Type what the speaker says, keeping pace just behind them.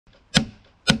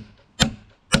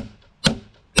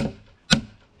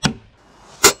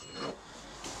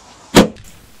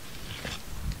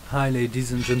Hi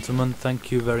ladies and gentlemen,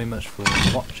 thank you very much for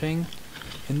watching.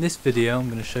 In this video I'm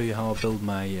going to show you how I build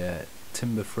my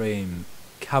timber frame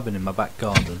cabin in my back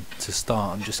garden. To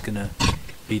start, I'm just going to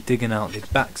be digging out the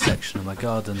back section of my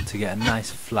garden to get a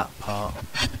nice flat part.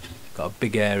 Got a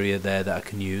big area there that I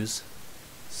can use,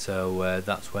 so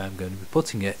that's where I'm going to be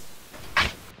putting it.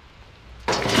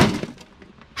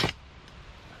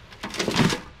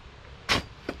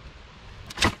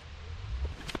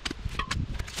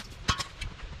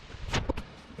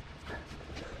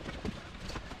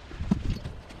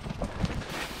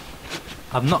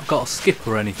 I've not got a skip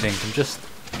or anything, I'm just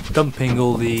dumping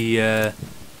all the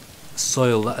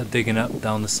soil that I'm digging up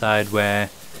down the side where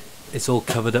it's all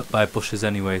covered up by bushes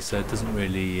anyway, so it doesn't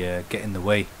really get in the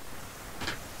way.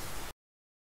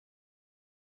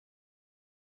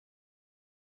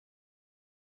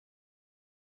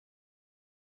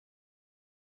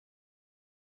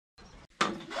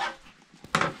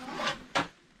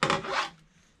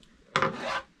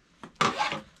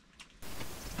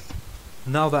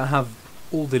 Now that I have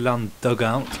all the land dug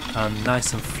out and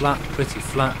nice and flat, pretty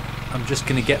flat, I'm just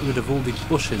going to get rid of all the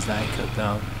bushes that I cut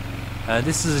down.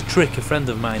 This is a trick a friend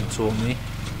of mine taught me.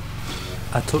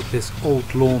 I took this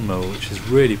old lawnmower, which is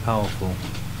really powerful,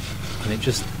 and it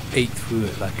just ate through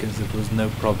it like as if there was no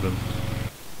problem.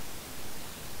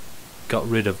 Got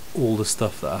rid of all the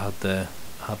stuff that I had there.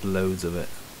 I had loads of it.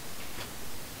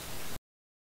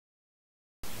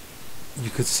 You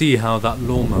could see how that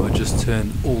lawnmower just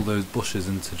turned all those bushes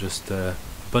into just a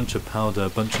bunch of powder, a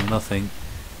bunch of nothing,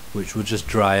 which would just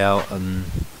dry out and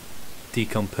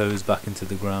decompose back into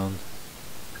the ground.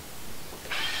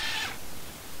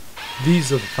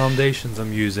 These are the foundations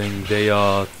I'm using. They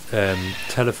are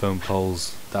telephone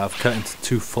poles that I've cut into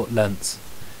 2-foot lengths,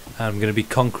 and I'm going to be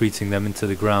concreting them into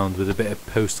the ground with a bit of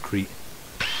postcrete.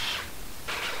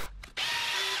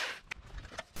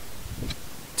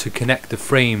 To connect the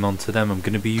frame onto them, I'm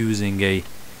going to be using a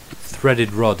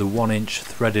threaded rod, a 1-inch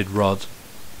threaded rod,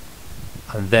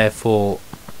 and therefore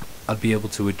I'll be able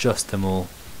to adjust them all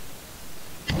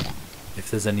if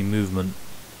there's any movement.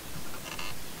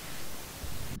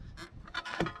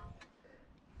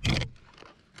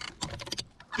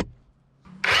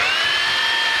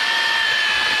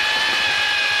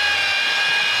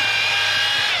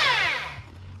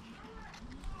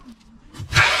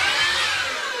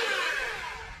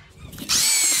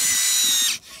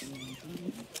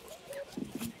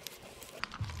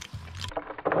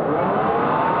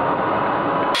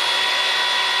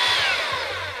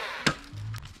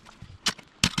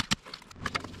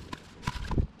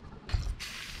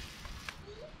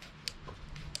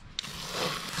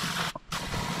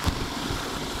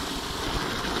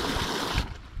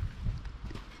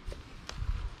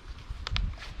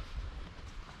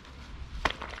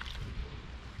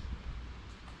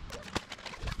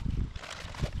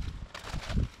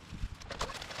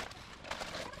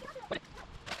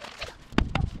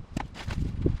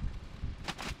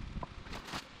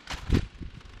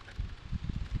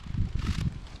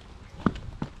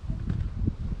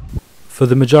 For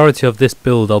the majority of this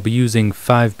build I'll be using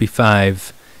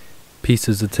 5x5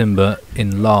 pieces of timber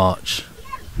in larch.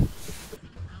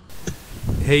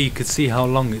 Here you can see how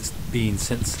long it's been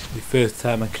since the first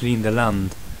time I cleaned the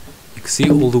land. You can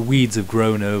see all the weeds have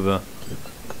grown over,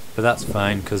 but that's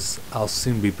fine because I'll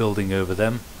soon be building over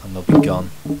them and they'll be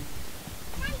gone.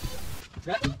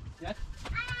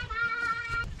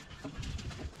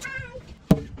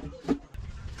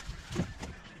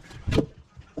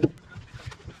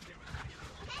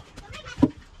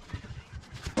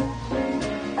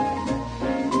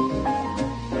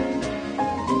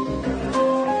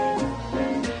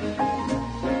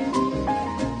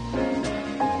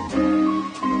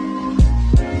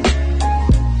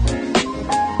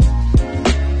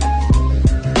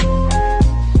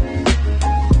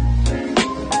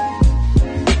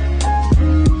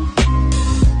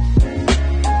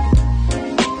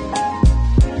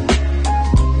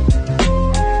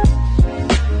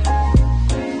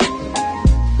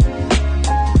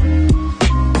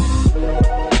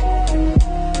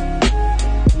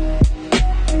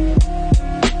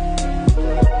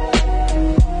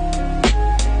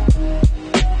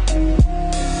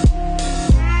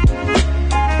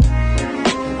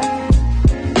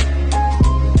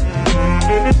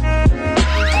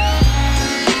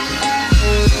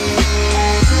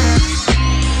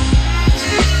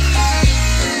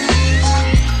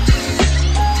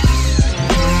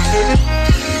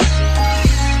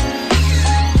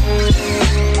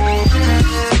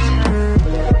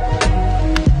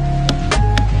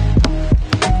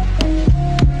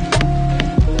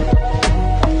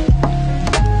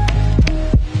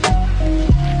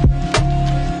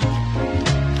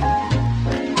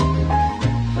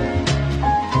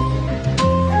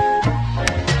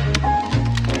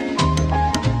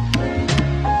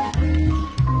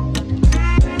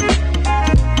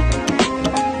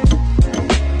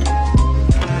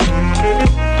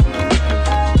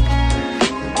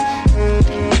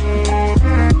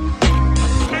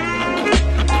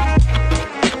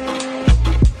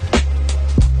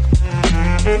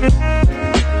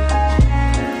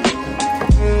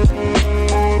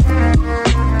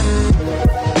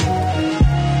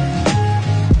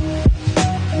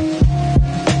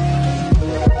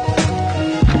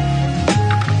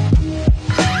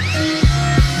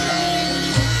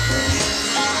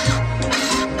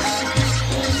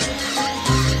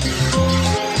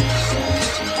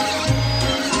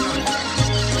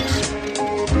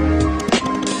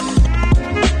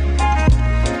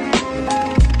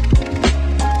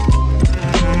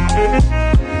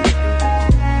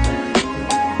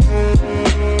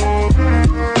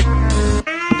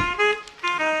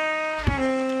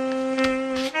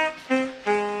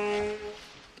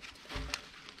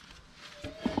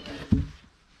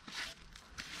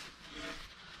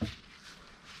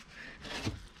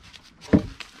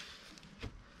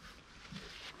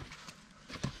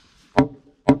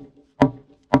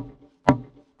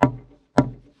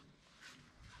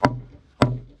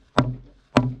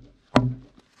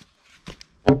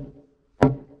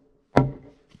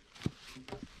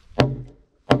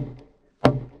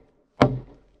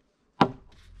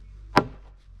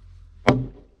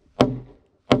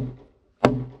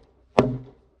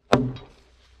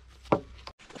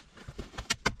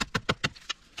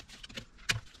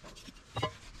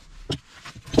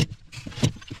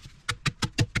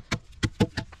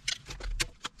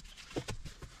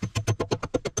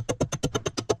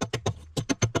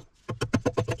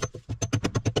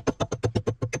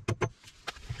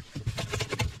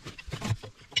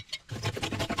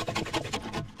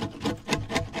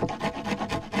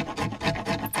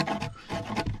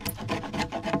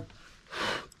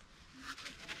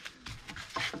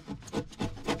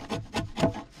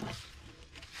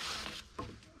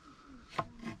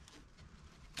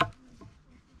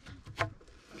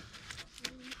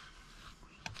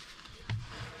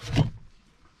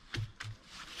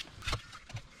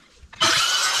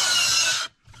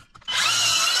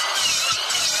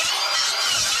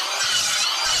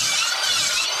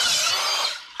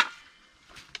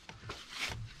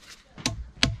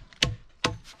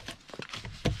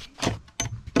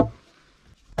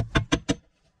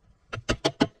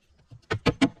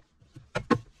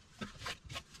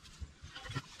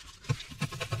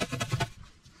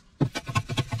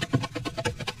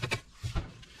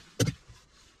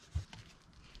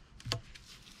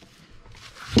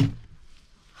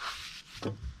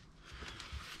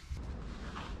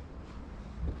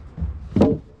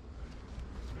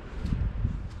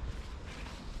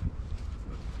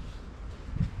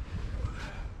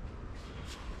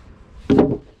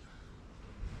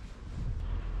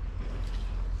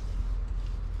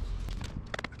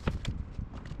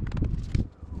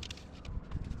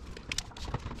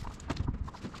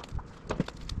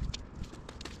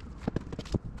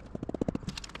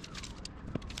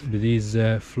 But these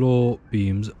floor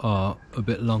beams are a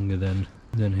bit longer than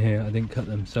here. I didn't cut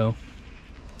them, so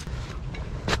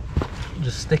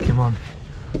just stick them on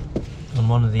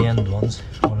one of the end ones,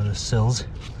 one of the sills,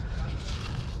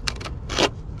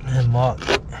 and mark.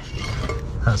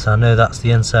 That's how I know that's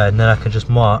the inside, and then I can just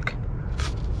mark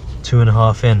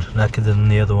 2.5 in like I did on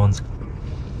the other ones.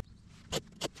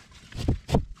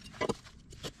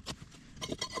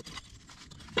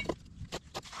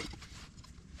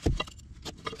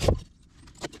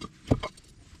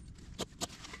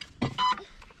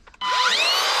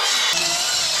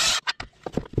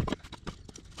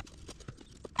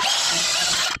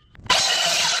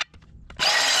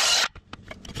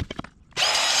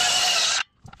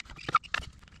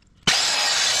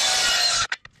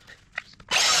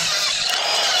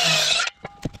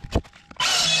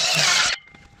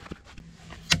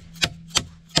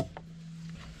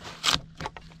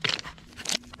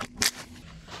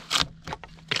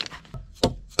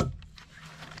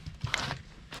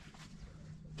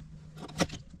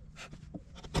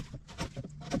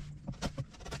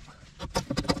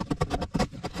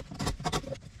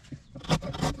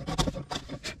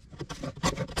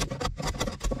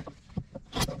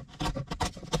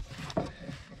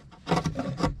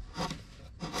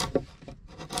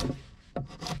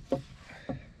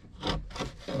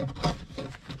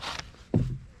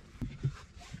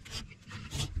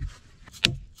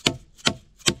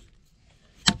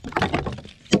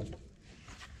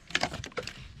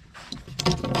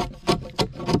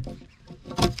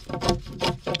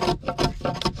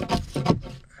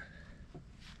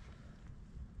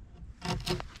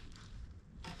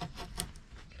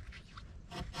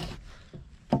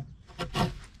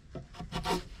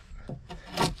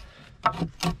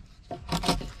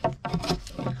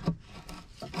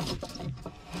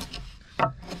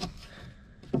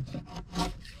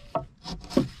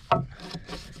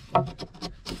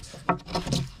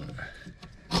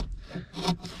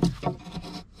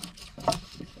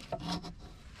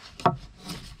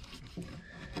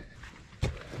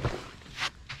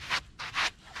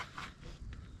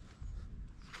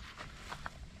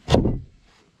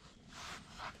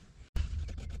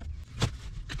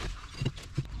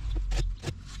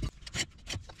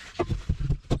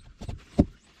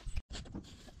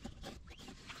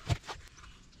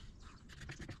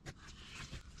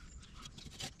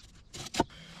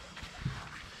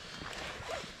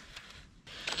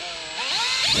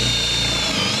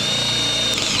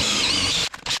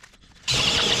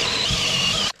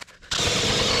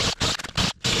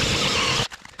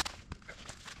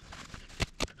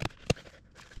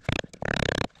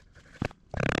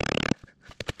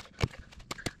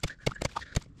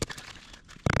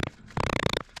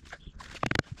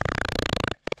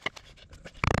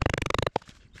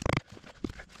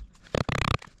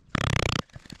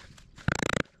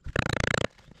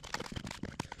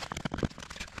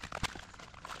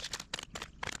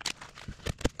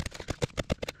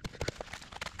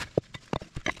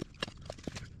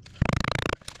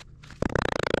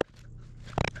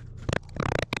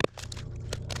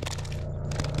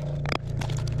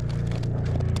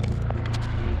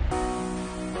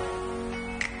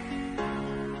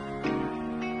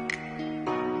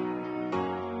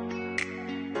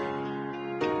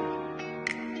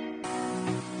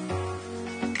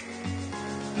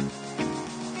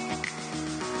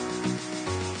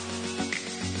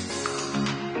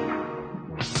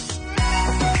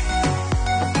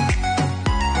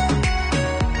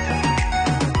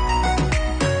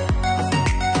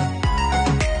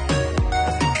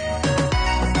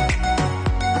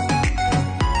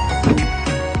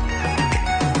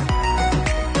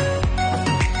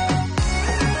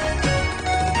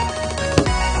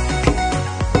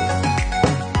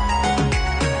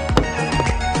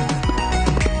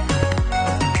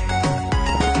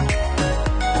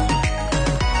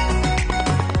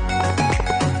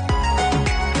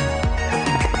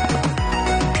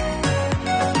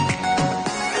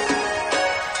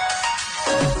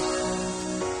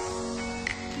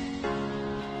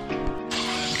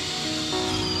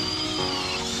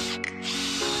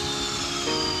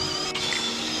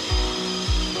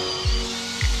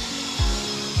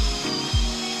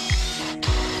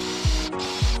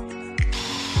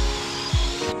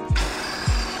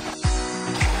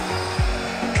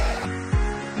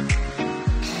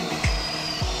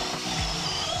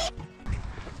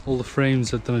 All the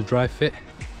frames I've done a dry fit.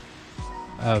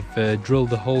 I've drilled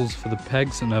the holes for the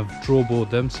pegs and I've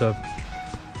drawbored them, so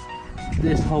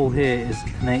This hole here is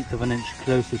 1/8 of an inch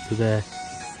closer to there.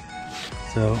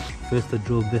 So first I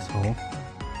drilled this hole,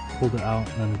 pulled it out,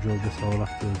 and then I drilled this hole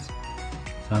afterwards.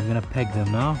 So I'm going to peg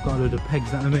them now. I've got a load of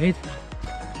pegs that I made.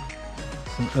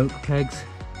 some oak pegs.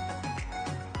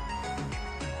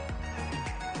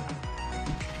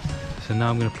 So now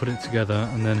I'm going to put it together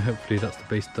and then hopefully that's the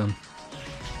base done.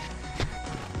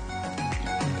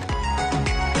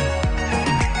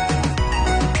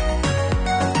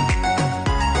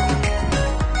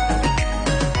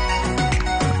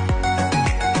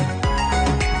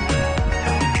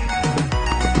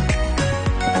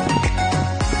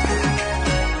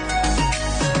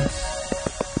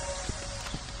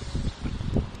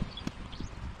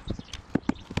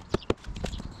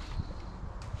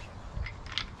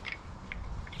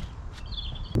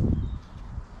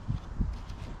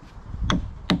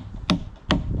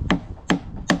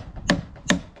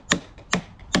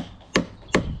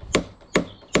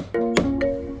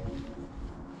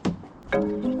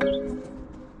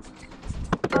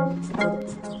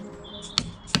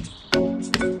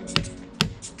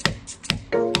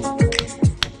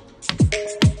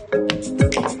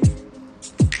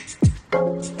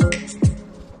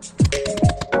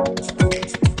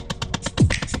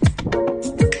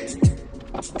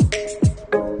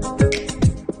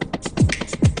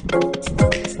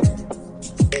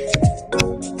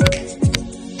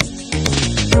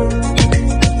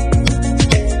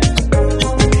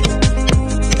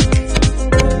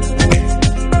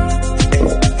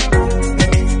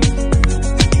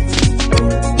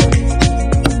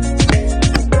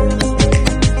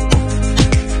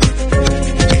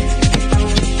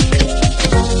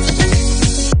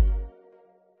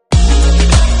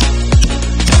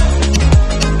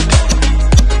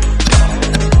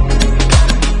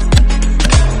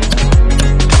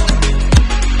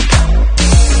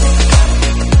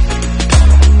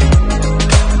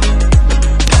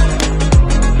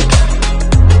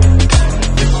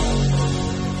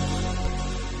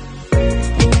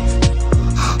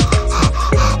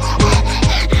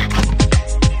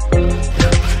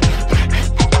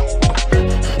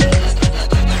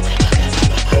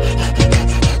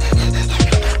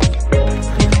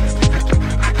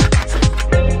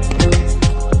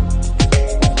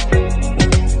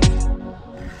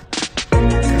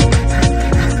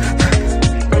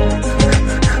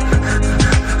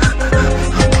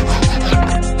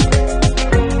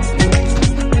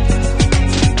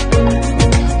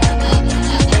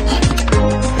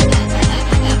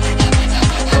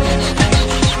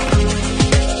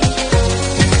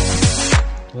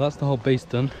 Well, that's the whole base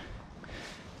done.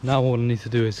 Now what I need to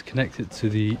do is connect it to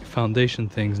the foundation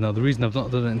things. Now the reason I've not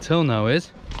done it until now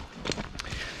is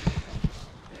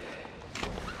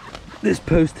this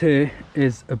post here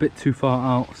is a bit too far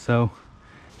out, so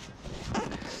I'm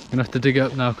gonna have to dig it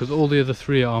up now because all the other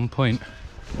three are on point.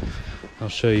 I'll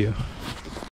show you.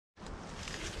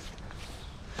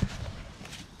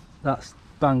 That's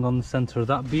bang on the center of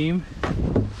that beam.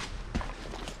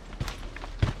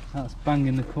 That's bang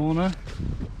in the corner.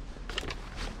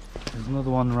 There's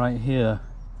another one right here,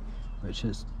 which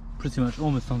is pretty much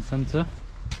almost on center.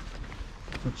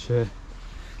 Which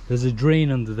there's a drain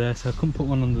under there, so I couldn't put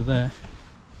one under there.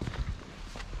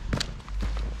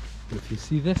 But if you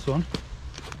see this one,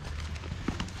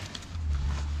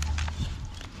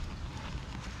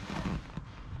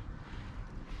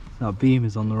 that beam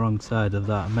is on the wrong side of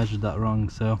that. I measured that wrong,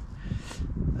 so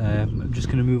I'm just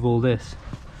going to move all this.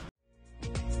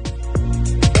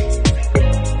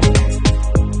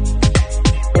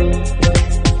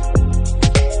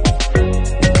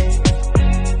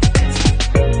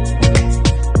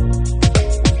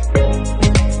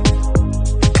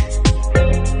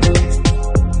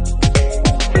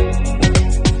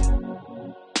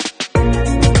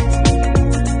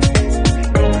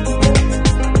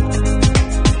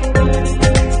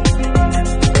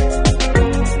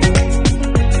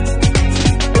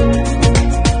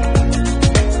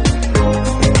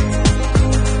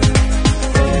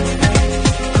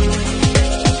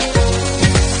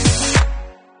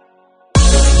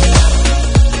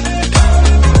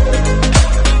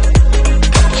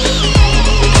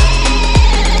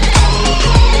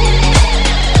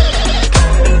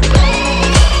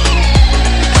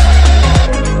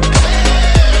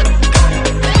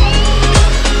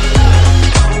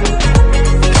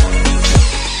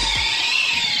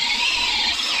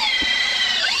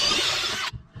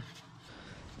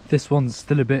 This one's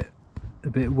still a bit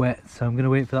wet, so I'm going to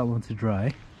wait for that one to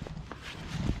dry.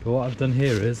 But what I've done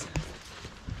here is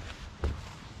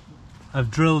I've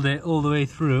drilled it all the way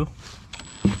through,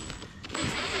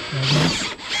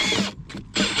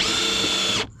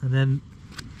 and then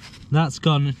that's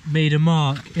gone, made a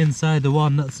mark inside the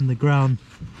one that's in the ground.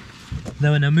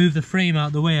 Then when I move the frame out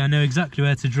of the way, I know exactly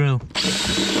where to drill.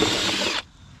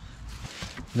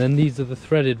 And then these are the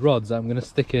threaded rods that I'm going to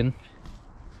stick in.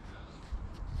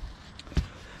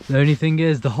 The only thing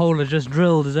is, the hole I just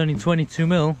drilled is only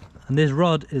 22mm and this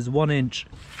rod is 1 inch.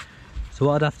 So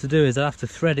what I'd have to do is I'd have to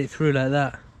thread it through like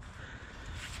that.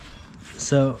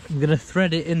 So I'm going to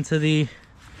thread it into the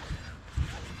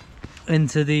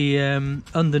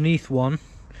underneath one,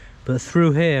 but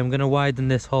through here I'm going to widen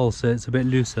this hole so it's a bit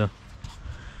looser.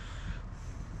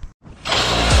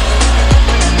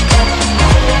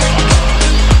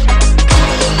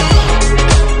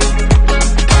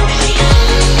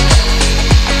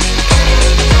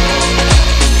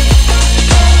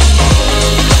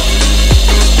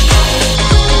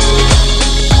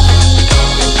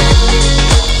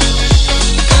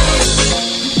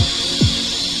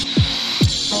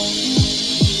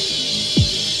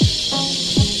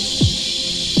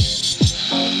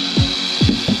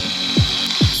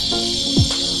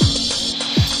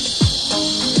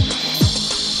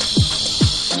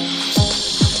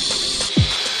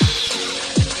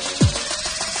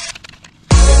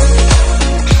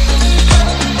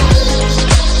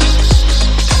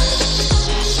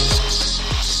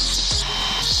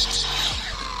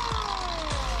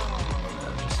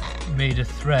 Made a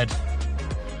thread, so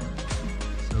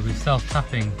it'll be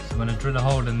self-tapping. So when I drill a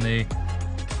hole in the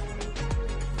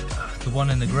one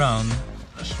in the ground,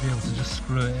 I should be able to just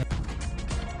screw it in.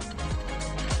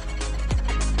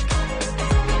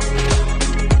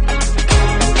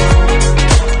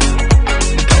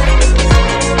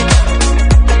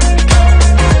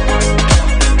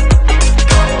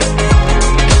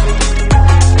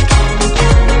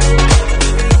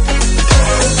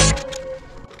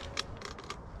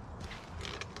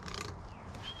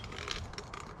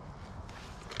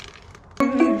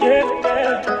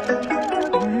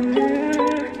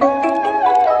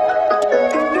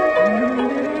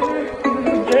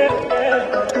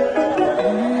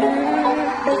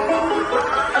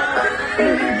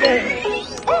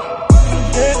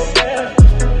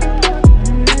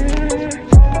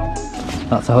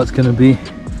 That's how it's going to be.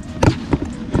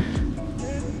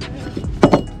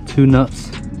 2 nuts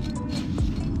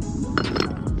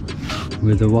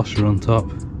with a washer on top,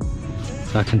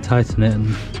 so I can tighten it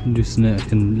and loosen it. I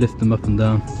can lift them up and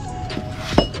down,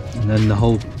 and then the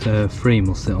whole frame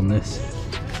will sit on this.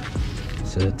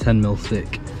 It's a 10mm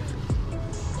thick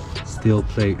steel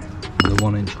plate with a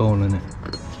 1 inch hole in it.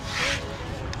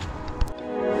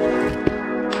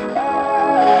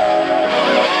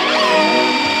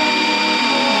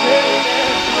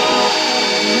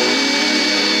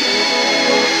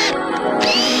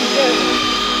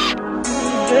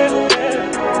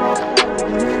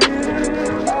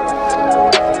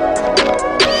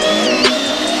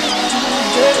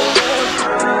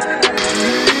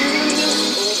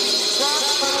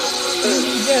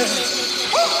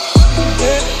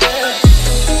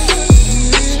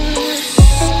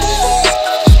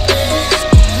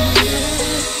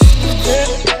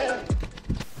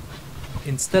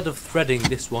 Instead of threading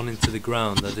this one into the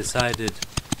ground, I decided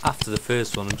after the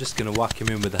first one I'm just going to whack him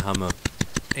in with a hammer.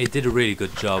 He did a really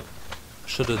good job. I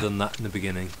should have done that in the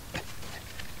beginning.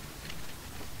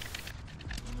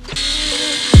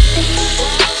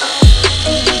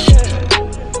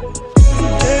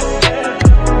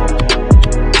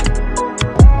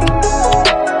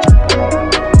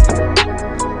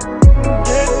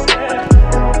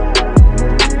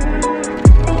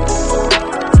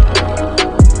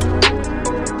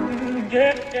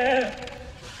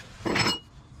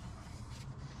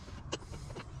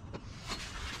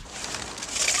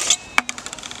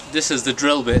 This is the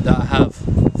drill bit that I have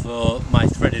for my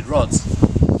threaded rods.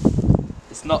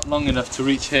 It's not long enough to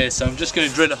reach here, so I'm just going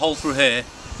to drill a hole through here,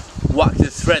 whack the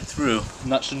thread through,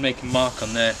 and that should make a mark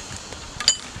on there.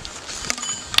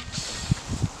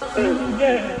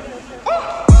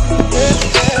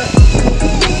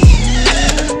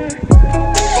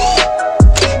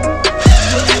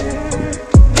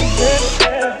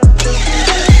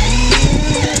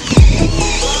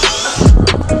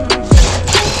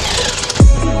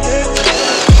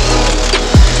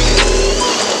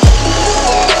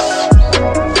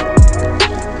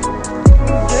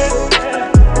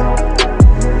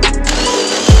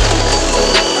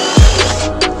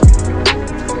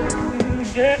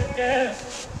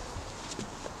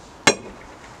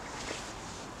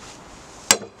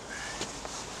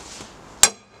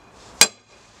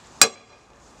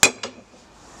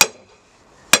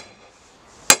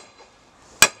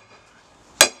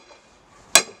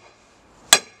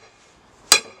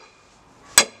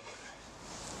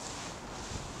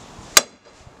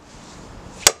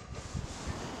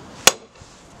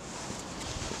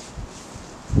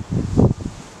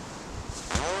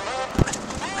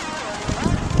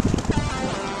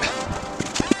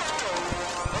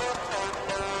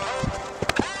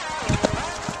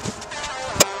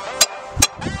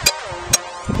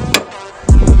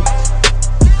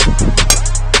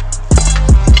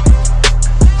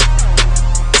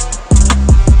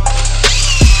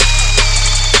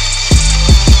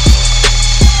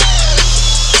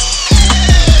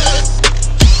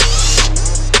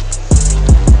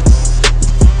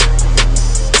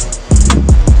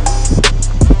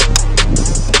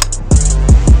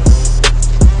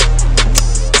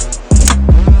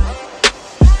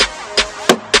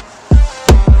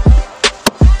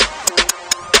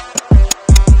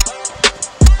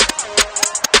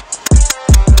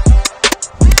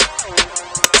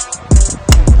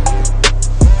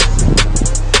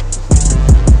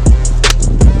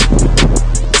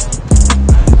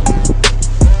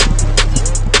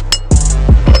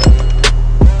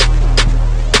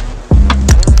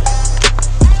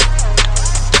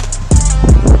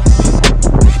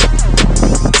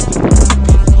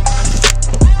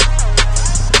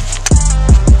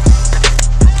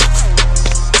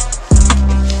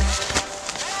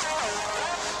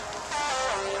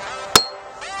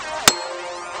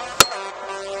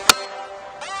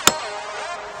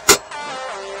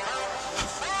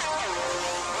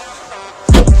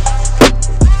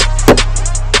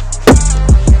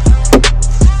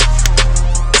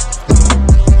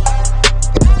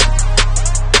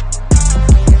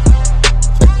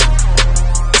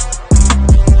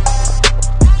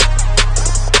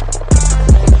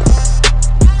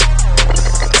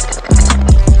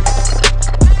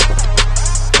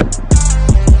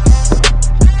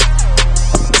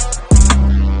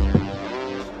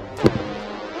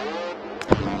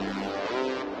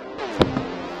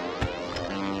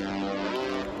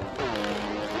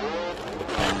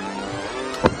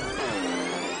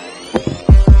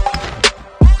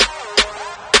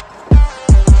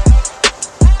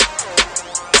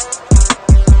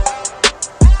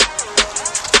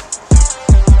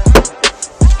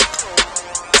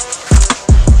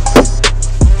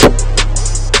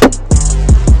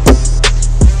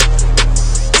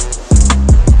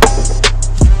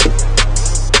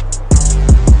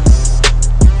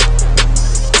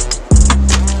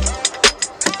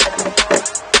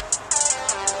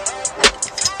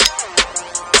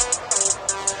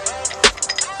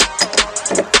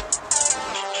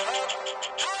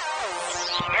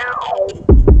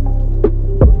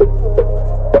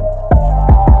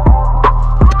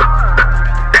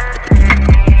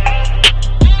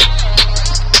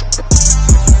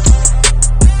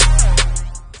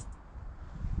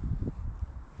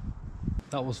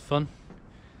 that was fun.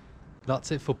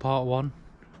 That's it for part 1.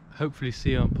 Hopefully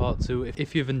see you on part 2.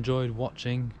 If you've enjoyed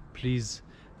watching, please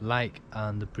like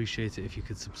and appreciate it if you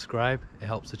could subscribe. It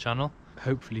helps the channel.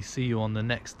 Hopefully see you on the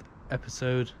next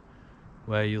episode,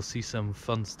 where you'll see some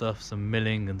fun stuff, some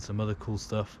milling and some other cool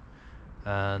stuff.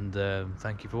 And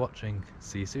thank you for watching.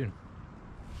 See you soon.